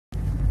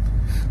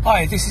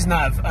Hi, this is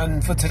Nav,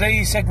 and for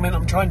today's segment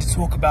I'm trying to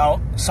talk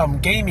about some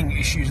gaming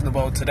issues in the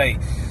world today.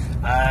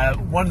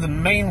 One of the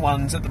main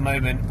ones at the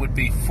moment would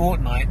be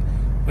Fortnite,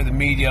 where the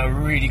media are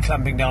really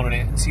clamping down on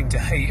it and seem to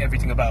hate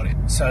everything about it.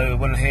 So I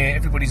want to hear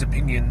everybody's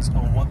opinions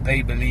on what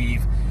they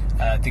believe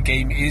the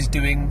game is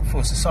doing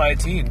for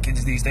society and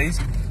kids these days,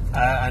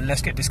 and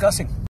let's get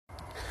discussing.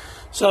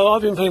 So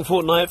I've been playing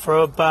Fortnite for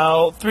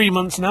about 3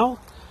 months now.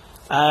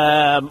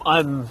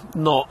 I'm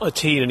not a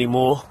teen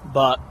anymore,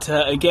 but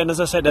again,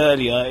 as I said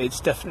earlier, it's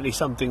definitely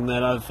something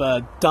that I've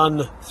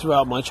done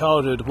throughout my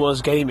childhood,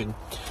 was gaming.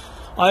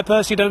 I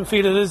personally don't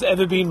feel that there's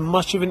ever been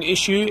much of an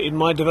issue in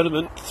my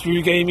development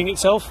through gaming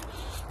itself.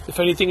 If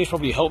anything, it's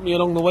probably helped me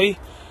along the way,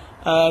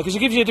 because it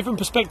gives you a different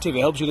perspective. It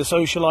helps you to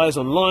socialise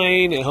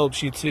online, it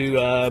helps you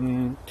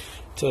to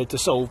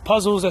solve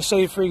puzzles, let's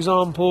say, for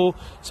example.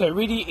 So it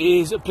really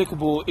is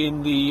applicable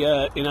in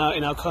the in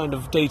our kind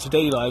of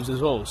day-to-day lives as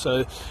well.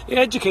 So it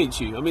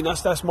educates you. I mean,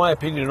 that's my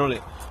opinion on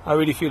it. I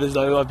really feel as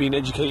though I've been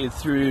educated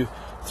through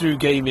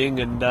gaming,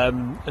 and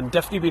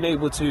definitely been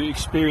able to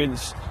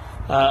experience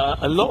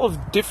a lot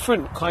of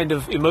different kind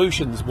of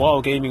emotions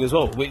while gaming as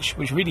well, which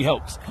really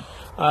helps.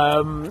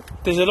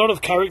 There's a lot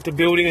of character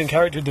building and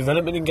character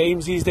development in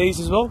games these days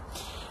as well,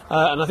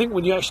 and I think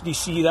when you actually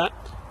see that,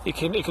 it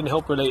can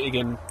help relate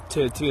again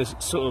to your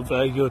sort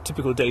of your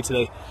typical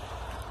day-to-day.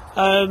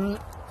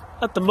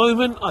 At the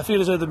moment, I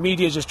feel as though the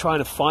media is just trying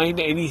to find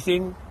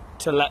anything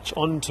to latch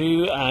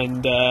onto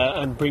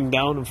and bring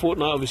down. And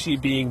Fortnite, obviously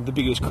being the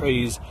biggest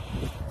craze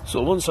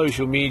sort of on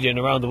social media and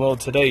around the world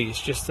today,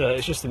 it's just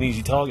an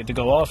easy target to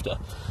go after.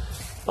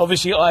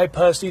 Obviously, I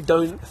personally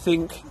don't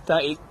think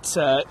that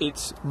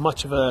it's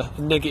much of a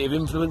negative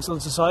influence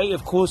on society.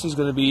 Of course, there's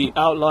going to be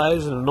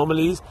outliers and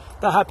anomalies.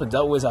 That happens.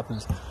 That always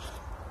happens.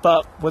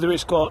 But whether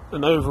it's got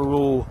an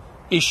overall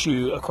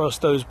issue across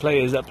those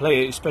players that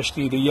play it,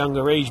 especially the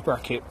younger age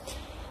bracket,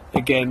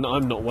 again,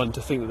 I'm not one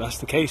to think that that's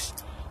the case.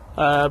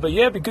 But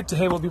yeah, it'd be good to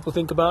hear what people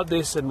think about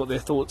this and what their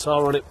thoughts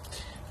are on it,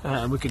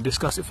 and we can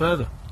discuss it further.